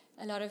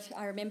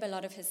I remember a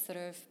lot of his sort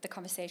of the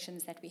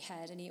conversations that we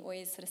had, and he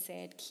always sort of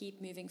said,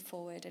 keep moving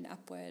forward and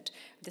upward.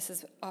 This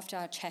is after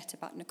our chat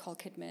about Nicole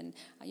Kidman.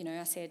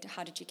 I said,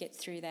 how did you get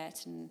through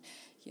that? And,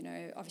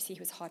 obviously he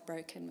was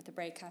heartbroken with the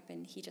breakup,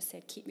 and he just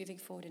said, keep moving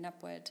forward and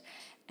upward.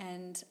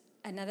 And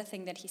another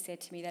thing that he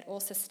said to me that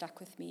also stuck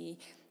with me,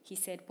 he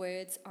said,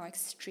 words are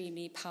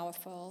extremely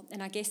powerful.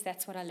 And I guess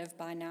that's what I live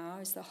by now,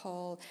 is the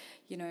whole,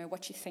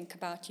 what you think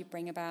about, you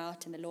bring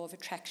about, and the law of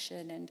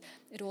attraction, and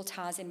it all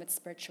ties in with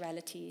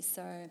spirituality.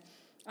 So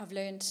I've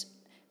learned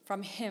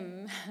from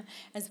him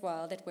as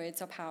well that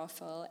words are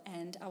powerful,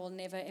 and I will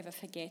never, ever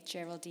forget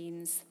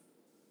Geraldine's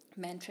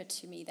mantra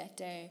to me that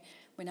day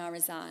when I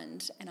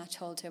resigned, and I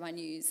told her my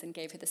news and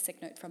gave her the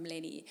sick note from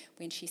Lenny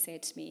when she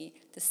said to me,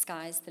 the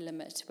sky's the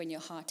limit when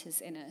your heart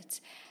is in it.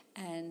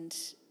 And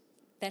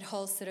that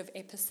whole sort of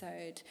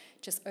episode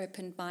just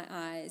opened my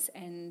eyes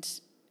and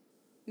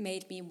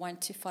made me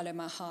want to follow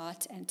my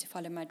heart and to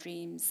follow my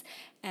dreams.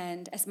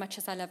 And as much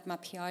as I loved my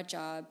PR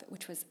job,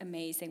 which was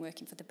amazing,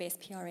 working for the best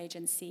PR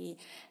agency,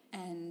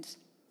 and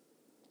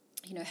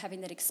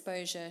having that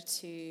exposure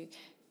to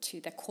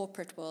the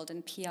corporate world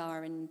and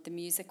PR and the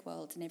music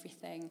world and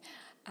everything,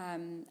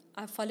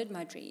 I followed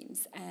my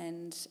dreams,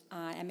 and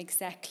I am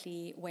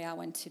exactly where I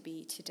want to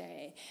be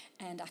today.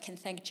 And I can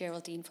thank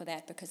Geraldine for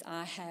that, because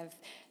I have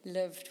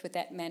lived with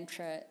that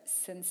mantra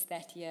since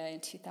that year in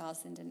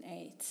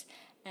 2008.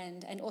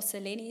 And also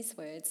Lenny's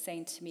words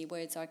saying to me,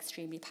 words are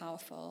extremely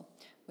powerful,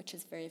 which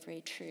is very,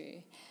 very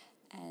true.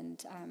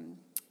 And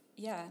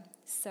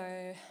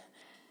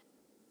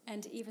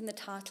and even the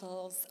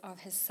titles of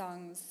his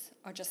songs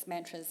are just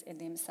mantras in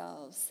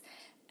themselves.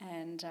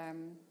 And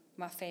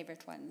my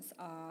favorite ones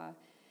are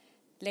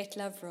Let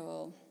Love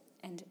Rule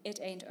and It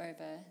Ain't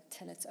Over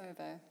Till It's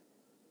Over.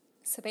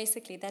 So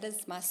basically, that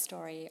is my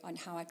story on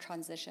how I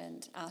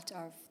transitioned out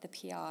of the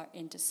PR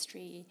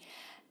industry.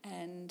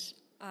 And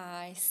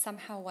I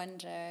somehow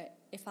wonder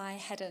if I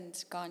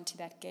hadn't gone to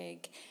that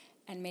gig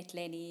and met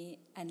Lenny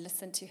and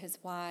listened to his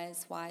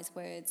wise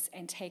words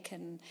and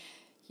taken,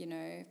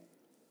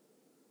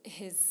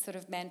 his sort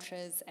of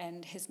mantras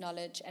and his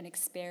knowledge and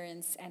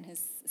experience and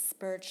his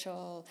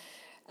spiritual,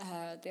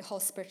 the whole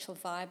spiritual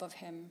vibe of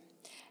him.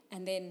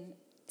 And then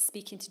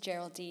speaking to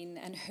Geraldine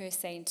and her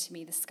saying to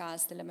me, the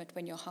sky's the limit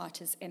when your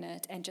heart is in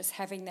it, and just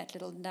having that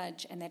little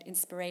nudge and that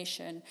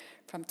inspiration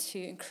from two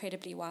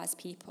incredibly wise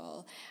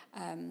people.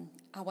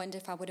 I wonder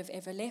if I would have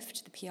ever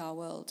left the PR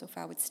world or if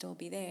I would still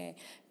be there.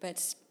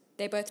 But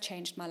they both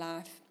changed my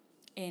life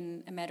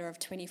in a matter of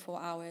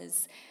 24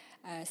 hours.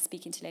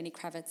 Speaking to Lenny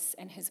Kravitz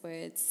and his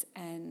words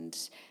and,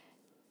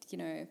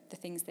 the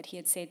things that he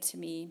had said to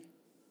me,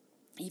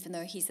 even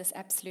though he's this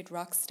absolute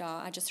rock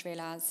star, I just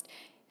realized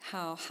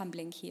how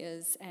humbling he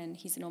is, and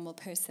he's a normal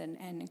person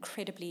and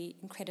incredibly,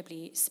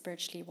 incredibly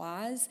spiritually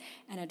wise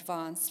and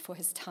advanced for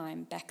his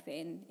time back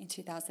then in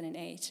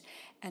 2008.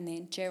 And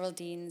then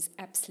Geraldine's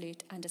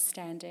absolute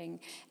understanding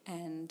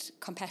and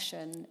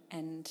compassion,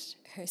 and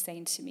her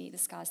saying to me, the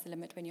sky's the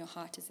limit when your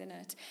heart is in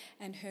it,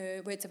 and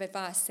her words of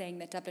advice saying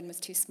that Dublin was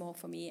too small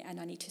for me and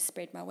I need to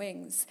spread my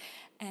wings.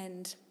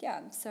 And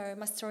so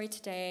my story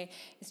today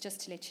is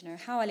just to let you know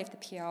how I left the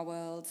PR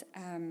world,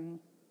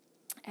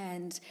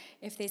 and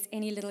if there's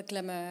any little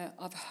glimmer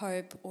of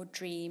hope or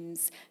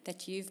dreams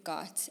that you've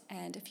got,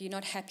 and if you're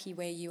not happy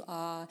where you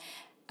are,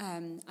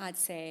 I'd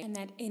say, and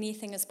that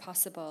anything is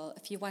possible.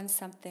 If you want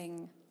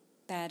something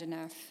bad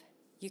enough,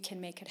 you can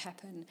make it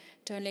happen.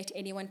 Don't let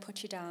anyone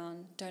put you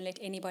down. Don't let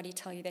anybody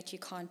tell you that you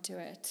can't do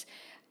it.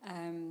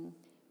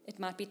 It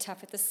might be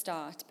tough at the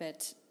start,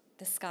 but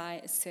the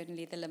sky is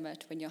certainly the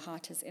limit when your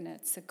heart is in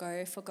it. So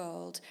go for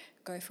gold.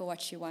 Go for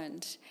what you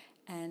want.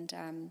 And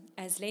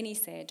as Lenny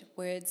said,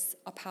 words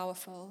are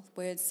powerful,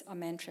 words are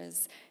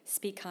mantras.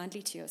 Speak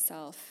kindly to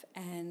yourself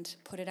and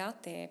put it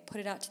out there,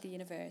 put it out to the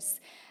universe.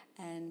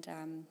 And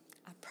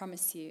I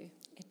promise you,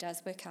 it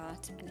does work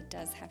out and it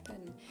does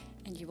happen,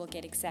 and you will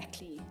get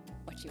exactly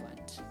what you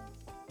want.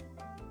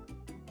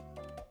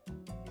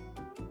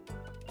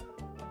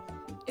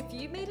 If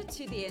you made it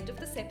to the end of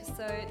this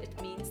episode,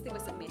 it means there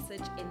was a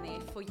message in there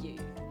for you.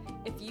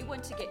 If you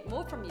want to get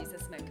more from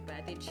Muses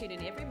Merkaba, then tune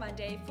in every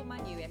Monday for my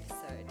new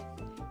episode.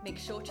 Make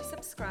sure to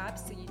subscribe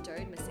so you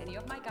don't miss any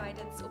of my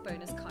guidance or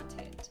bonus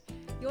content.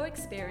 Your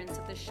experience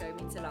of the show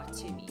means a lot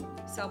to me,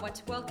 so I want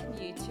to welcome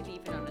you to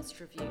leave an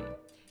honest review.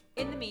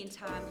 In the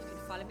meantime, you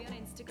can follow me on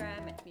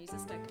Instagram at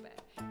Muses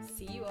Merkaba.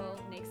 See you all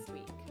next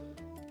week.